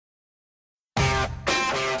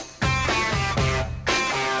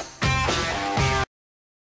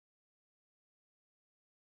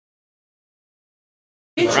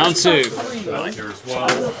Round 2.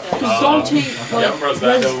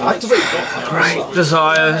 Great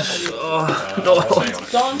desires.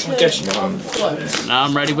 Now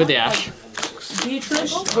I'm ready with the Ash.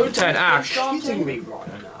 10 Ash.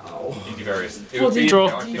 Draw.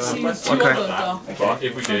 Okay.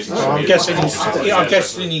 I'm guessing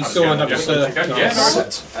he's still on up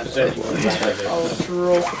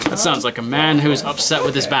That sounds like a man who is upset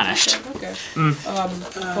with his banished. Okay.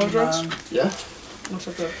 Yeah.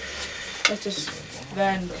 Let's just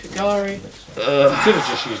then Kagari. Could have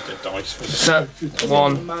just used the dice for Set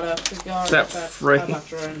 1. Set 3.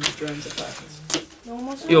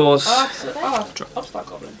 Yours. Upstack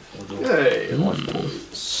Goblin. Yay, life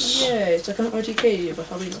points. Yay, it's like an OTK, but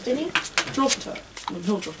how we not in it? Draw for turn.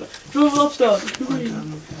 No, draw for turn. Draw for Upstart.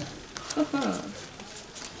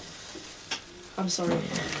 I'm sorry.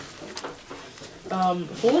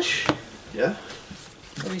 Foolish? Yeah.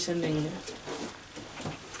 Are we sending?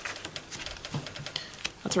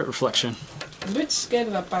 That's right, reflection. I'm a bit scared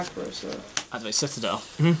of that back row, so. Activate Citadel.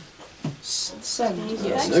 Send,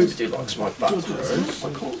 yes. Nobody likes my back row. I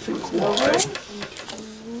can't think why.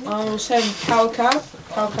 I'll send Calcab.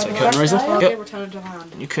 Take Curtain Raiser. Yep. Return to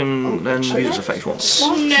hand. You can then use effect once.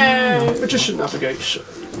 Oh no! Magician navigation.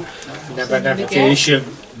 navigation.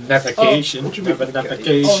 Navigation. What do you mean Oh,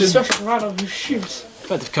 Navigation. special random, you shoot.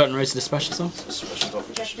 But the Curtain Raiser to special zone. Special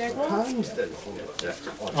hand then.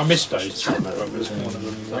 I missed those.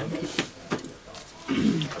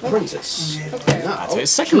 Apprentice. Okay. Now, Activate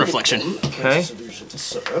second reflection. Okay. solution to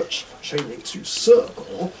search, chaining to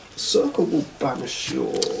circle. Circle will banish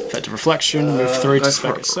your Effective reflection, move 3 to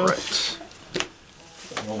spec itself. Correct.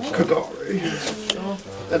 Kagari.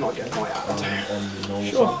 Then I get my ad.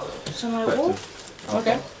 Sure. So my wolf?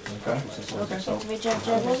 Okay.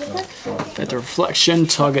 Effective reflection,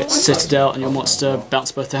 target Citadel and your monster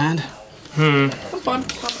bounce both to hand. I'm fine.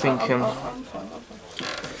 Thinking.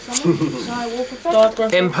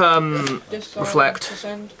 Imp, reflect.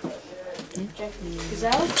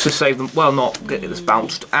 To save them. Well, not get this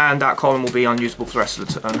bounced. And that column will be unusable for the rest of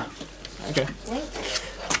the turn. Okay.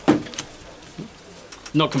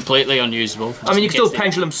 Not completely unusable. I mean, you can still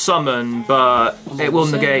pendulum summon, but it will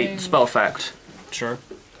negate the spell effect. Sure.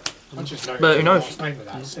 But who knows?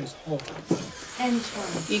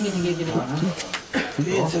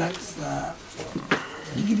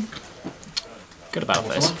 Good about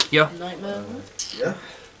this. Yeah. Yeah.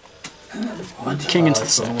 King into the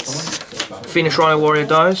sets. Phoenix Rhino Warrior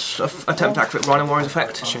dies. Attempt to activate Rhino Warrior's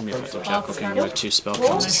effect. Shouldn't be effective job cooking with 2 spell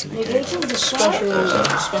costs.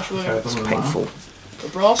 special It's painful. the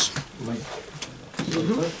brass.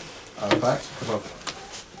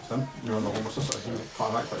 You're on the almost so you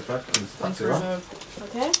can't activate effect and that's 0.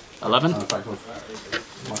 Okay. 11. Effect of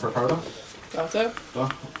microcoder. That's it.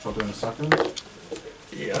 Which I'll do in a second.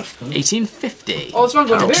 Yeah. 1850. Oh, it's not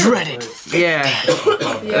going to be. Dreaded. Yeah.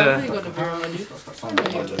 Yeah, I think got the beer on you. I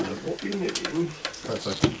don't know what you mean.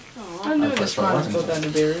 I knew this man has got down the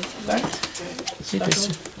beer.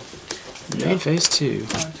 Special. Main phase 2.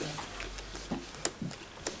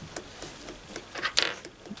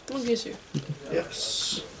 What gives you?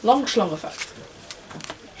 Yes. Long schlong effect.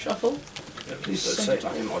 Shuffle. Yeah, please don't say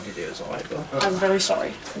that in my videos either. I'm very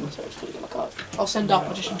sorry. I'm sorry to put it in my card. I'll send Dark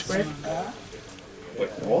Magician's Grave. Wait,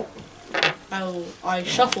 what? I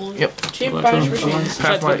shuffle. Yep. 2 banish machines.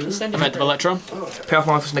 Pathfinder. Send it Effective to Electron. Pay off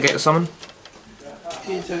life to negate the summon.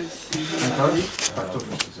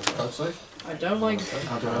 I don't like it.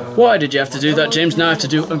 Why did you have to do that, James? Now I have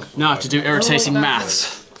to do irritating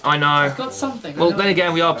maths. I know. Got something. Well, then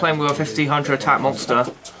again, we are playing with a 1500 attack monster.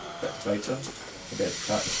 Later. That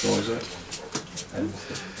destroys it. And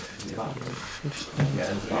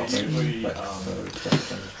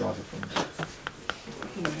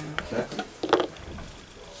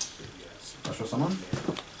special summon.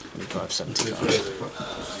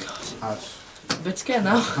 575. Add A bit scared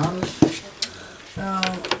now. hand.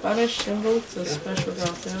 Banish symbol to special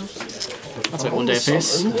Garfield. That's it, 1 day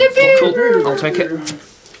apiece. Cool. I'll take it.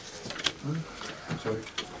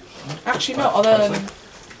 Actually, no.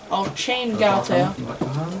 I'll chain Galtair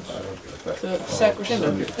to set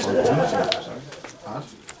crescendo. Add.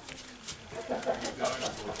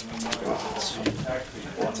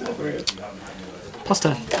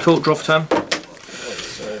 +10. Cool. Draw for turn.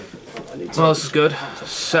 Well, this is good.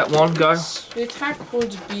 Set 1. Go. The attack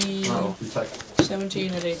would be You take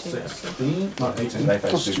 17 and 18. 16, not 18.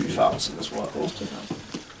 Plus 2,000 as well.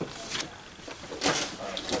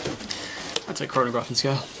 I'd take chronograph and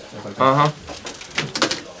scale. Uh-huh.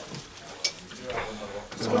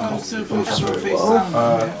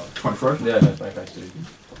 23. Yeah, no, they do.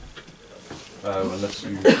 Unless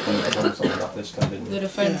you want to run something like this, then The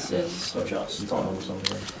defense is you can't roll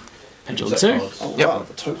something. Pendulum 2. Oh, Yep. wow,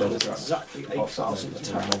 the total is exactly 8,000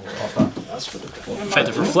 attack. That's for the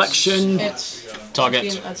Effective reflection. it's Target.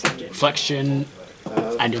 15, that's 15. Reflection.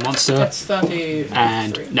 And your monster. That's 30.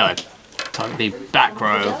 And no. Target the back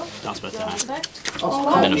row. That's better than that.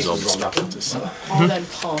 And then absorb the spell counters. I'll then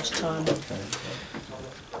pass turn.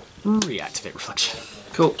 Reactivate reflection.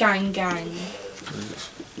 Cool. Gang, gang.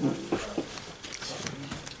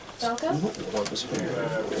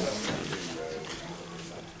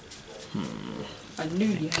 I knew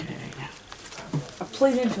you. I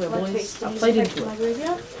played into it, boys. I played into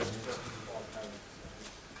it.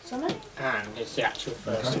 And it's the actual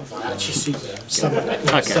first time I actually see them.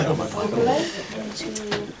 Okay.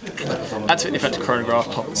 Activate the effect of chronograph,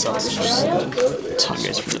 pop itself. Time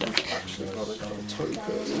goes from the deck.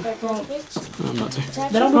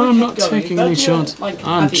 I'm not taking any chance.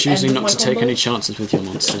 I'm choosing not to take any chances with your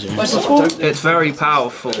monster, James. It's very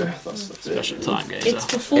powerful. Special time It's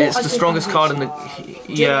gazer. before It's I the take strongest my card in the.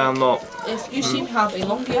 Yeah, I'm not. If you seem to have a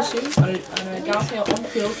long gear suit and a Galaxy on the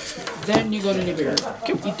field, then you go to Nibiru.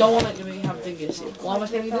 You don't want to have the gear suit. Why am I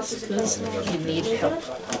telling you this? Because you need help.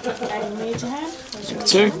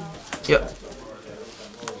 2. Yep.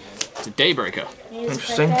 It's a Daybreaker.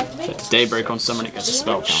 Interesting. It's Daybreaker on summon, it gets a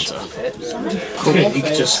spell counter. You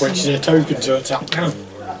could just switch the token to attack.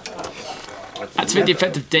 Activate the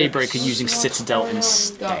effect of Daybreaker using Citadel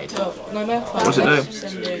instead. What does it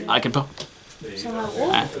do? I can pop.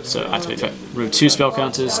 So activate effect. Remove 2 spell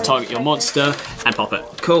counters, target your monster, and pop it.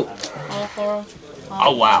 Cool.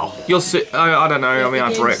 Oh wow. You'll see. I don't know. I mean,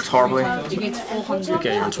 I bricked horribly. You get 400.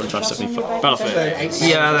 Okay, you're on 25, 75. Battlefield.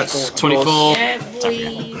 Yeah, that's 24.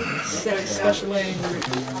 Every special lane.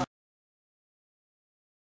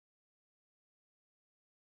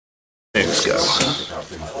 Let's go.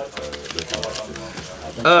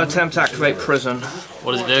 Attempt to activate prison.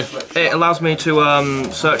 What does it do? It allows me to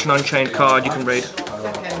search an Unchained card you can read.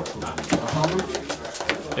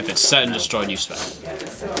 If it's set and destroyed, you spell.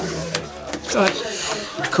 Go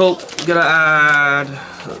ahead. Cool. Gonna add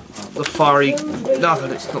the fiery. No,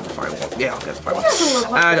 it's not the fiery one. Yeah, I'll get the fiery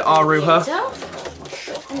one. Add Aruha.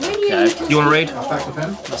 Okay. You want to read? Effective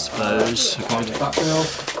him. I suppose. Okay. Backfield.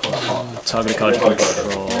 Target a card you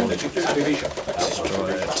control. Destroy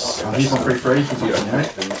it. He's on 3/3. He's on 8.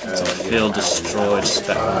 Field destroyed.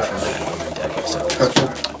 Spec from deck, etc.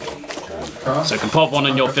 So it can pop one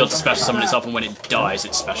in your field to special summon itself, and when it dies,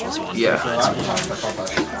 it specials one. Yeah.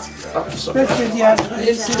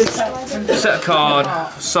 Set a card.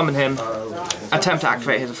 Summon him. Attempt to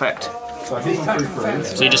activate his effect. So he's on 3/3.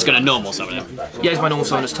 So you're just going to normal summon him. Yeah, it's my normal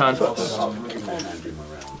summoner's turn. Attack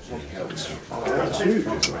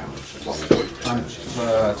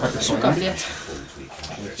the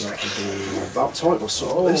About time I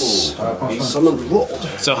saw this. Summoned Rod.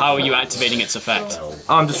 So how are you activating its effect?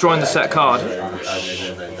 I'm destroying the set card.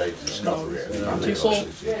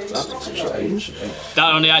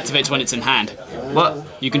 That only activates when it's in hand. What?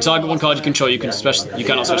 You can target one card you control. You cannot special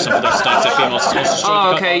summon this card. If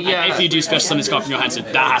Oh, okay, yeah. If you do special summon this card from your hand, so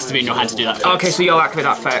that has to be in your hand to do that. Okay, so you'll activate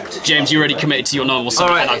that effect. James, you already committed to your normal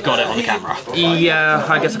summon, Alright. and I've got it on the camera. Yeah,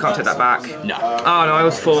 I guess I can't take that back. No. Oh no, I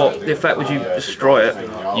always thought the effect was you destroy it.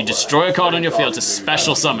 You destroy a card on your field to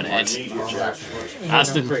special summon it.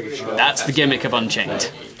 That's the gimmick of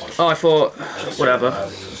Unchained. Oh, I thought, whatever.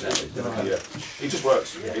 It just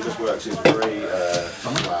works. It just works. It's very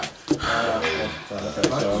flat.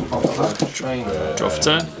 Draw for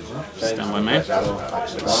turn. Stand by me.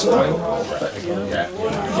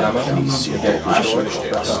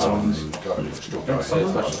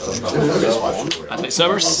 Activate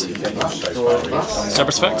Cerberus.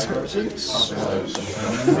 Cerberus effect.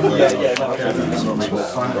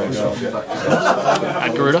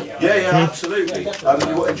 Add Garuda. Yeah, absolutely. Do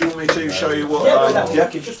you want me to show you what? Yeah.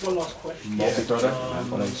 Just one last question.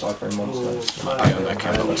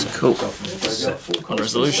 Cool. On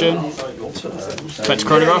resolution. Effect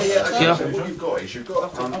chronograph. Yeah. What you've got is you've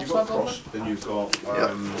got cross, then you've got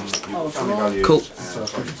family value. Cool.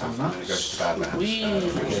 And it goes to Badlands.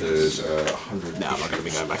 There's 100. No, I'm not going to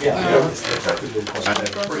be going back. And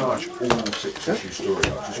then pretty much all 6 issue story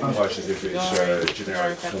arcs, just almost as if it's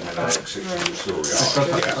generic formulaic 6 issue story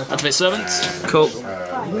arcs. Activate Servants. Cool.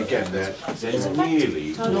 Again, they're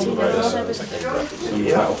really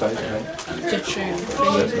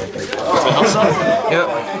Yep.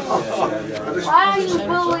 Why are you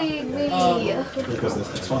bullying me?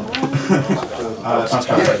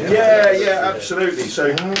 Yeah, absolutely.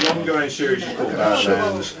 So the ongoing series is called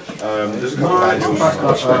Badlands. There's a couple of annual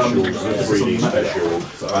specials, there's a 3D special,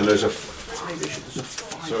 and there's a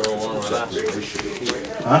 5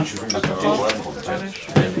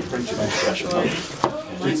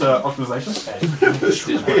 It's optimization.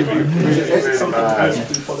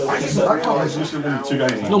 That card is usually been 2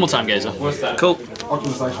 games. Normal time gazer. Cool.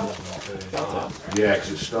 Optimization. Yeah,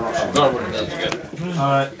 because it starts.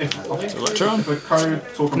 If Electron. the code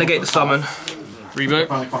talk Negate the summon. Reboot.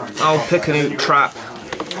 I'll pick a new trap.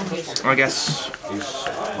 I guess.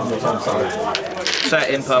 Set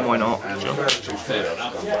in perm, why not? And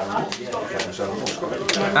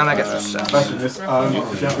I guess reset. Basically this, if you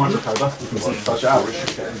have magic coder, you can touch it out.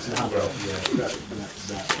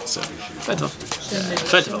 So, Fed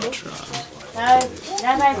Electron. Now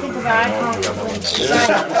that I think about it, I can't complain.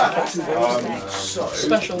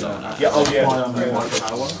 Special. Yeah, oh yeah.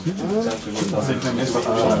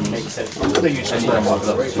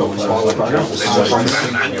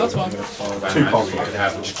 That's fine. 2 pops. You can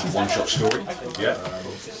have just a one-shot story. Yeah.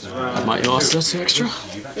 Might you ask us extra?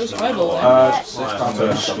 It was eyeball.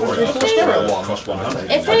 Cost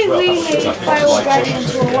 100. If they remade Fire Dragon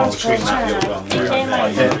into a once-per-turn, it came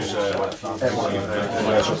like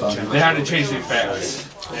They had to change the effects.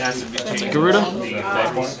 It has to be changed. Garuda?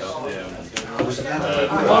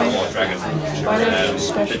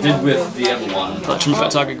 Special. Did with the other one. Electron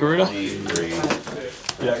effect target Garuda.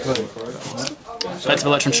 Yeah, exactly. Effective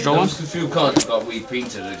Electron to draw 1. A few cards that got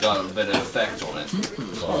repainted that got a bit of effect on it.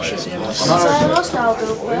 so I lost our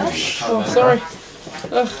little flash. Oh, sorry.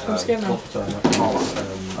 Ugh, I'm scared now. Okay,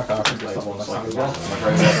 I can do that one as well.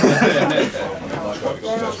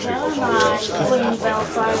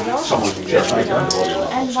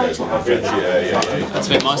 That's a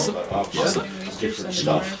bit nicer. Different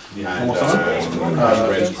stuff.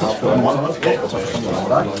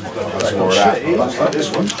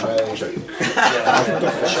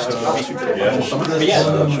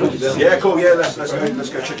 Yeah, cool. Yeah, let's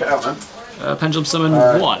go check it out, man. Pendulum Summon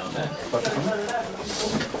 1.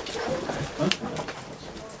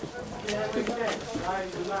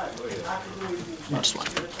 Just 1.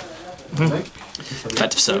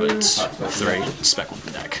 Effective Servants 3. Spec 1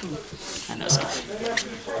 from deck. And no self.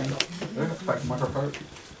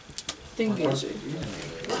 Dingy. Too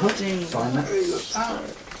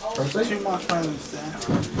much violence there.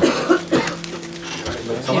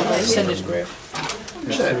 Yeah, extended grip.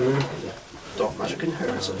 Dark magic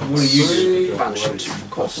inheritance. What are you doing? Banish into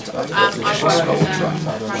cost.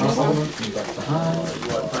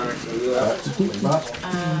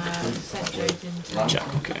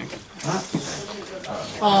 Jack, okay.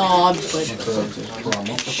 Oh, I'm just waiting.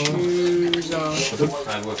 Shoes on.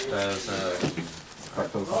 And with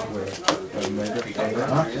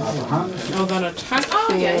Oh, then attack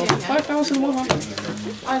for 5,100.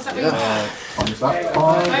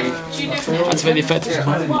 Activate the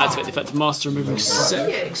effective master, removing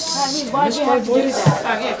 6. Why do you have to do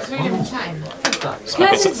that?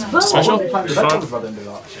 Because it's both. Special.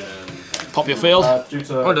 Pop your field.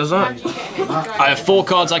 What does that? I have 4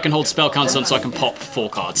 cards I can hold spell counters on, so I can pop 4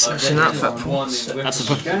 cards. Actually, not that That's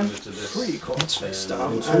the 3 cards face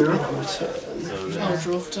down. I'll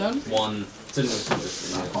draw for turn. one.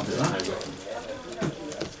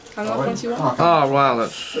 Hang on, 21. Oh wow,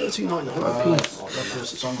 that's 39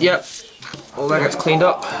 yep. All that gets cleaned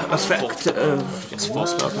up. Effect. It's 4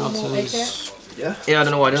 spell counters. Yeah, I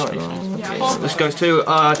don't know why I don't. This goes to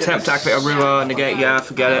attempt to activate a Rua, negate. Yeah,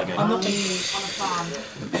 forget it. I'm not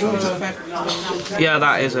Yeah,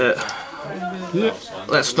 that is it.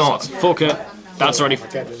 Let's not. 4K. That's already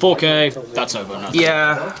 4K. That's over. No.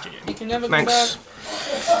 Yeah. You can never go back. Thanks.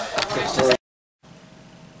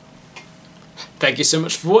 Thank you so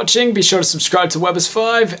much for watching. Be sure to subscribe to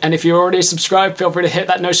Webbers5, and if you're already subscribed, feel free to hit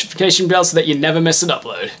that notification bell so that you never miss an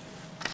upload.